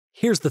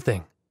Here's the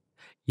thing.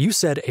 You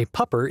said a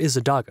pupper is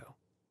a doggo.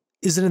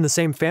 Is it in the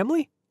same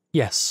family?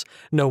 Yes,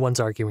 no one's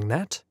arguing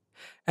that.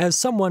 As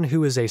someone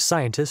who is a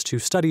scientist who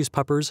studies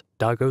puppers,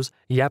 doggos,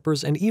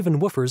 yappers, and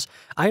even woofers,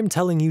 I am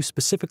telling you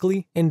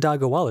specifically, in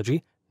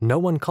doggoology, no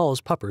one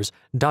calls puppers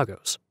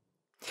doggos.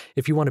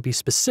 If you want to be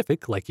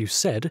specific, like you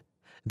said,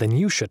 then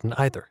you shouldn't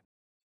either.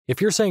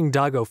 If you're saying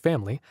doggo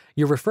family,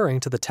 you're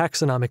referring to the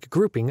taxonomic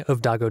grouping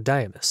of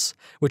Doggodiomus,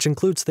 which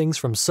includes things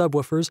from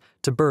subwoofers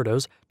to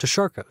birdos to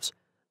sharkos,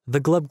 the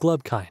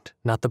glub-glub kind,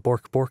 not the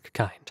bork-bork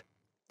kind.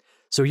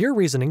 So your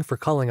reasoning for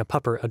calling a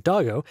pupper a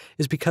doggo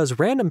is because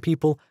random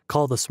people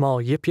call the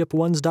small yip-yip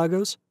ones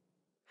doggos?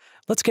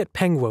 Let's get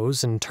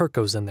penguos and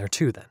turcos in there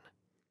too then.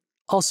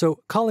 Also,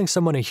 calling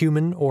someone a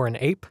human or an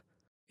ape?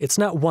 It's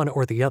not one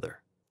or the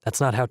other.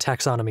 That's not how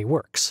taxonomy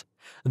works.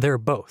 They're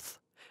both.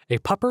 A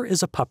pupper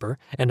is a pupper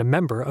and a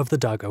member of the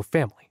doggo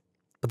family.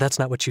 But that's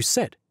not what you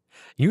said.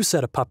 You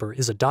said a pupper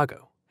is a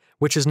doggo,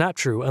 which is not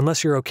true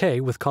unless you're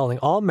okay with calling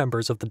all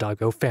members of the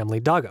doggo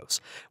family doggos,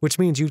 which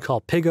means you'd call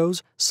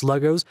piggos,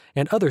 sluggos,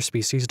 and other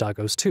species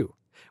doggos too,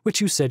 which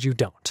you said you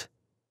don't.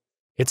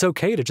 It's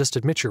okay to just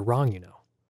admit you're wrong, you know.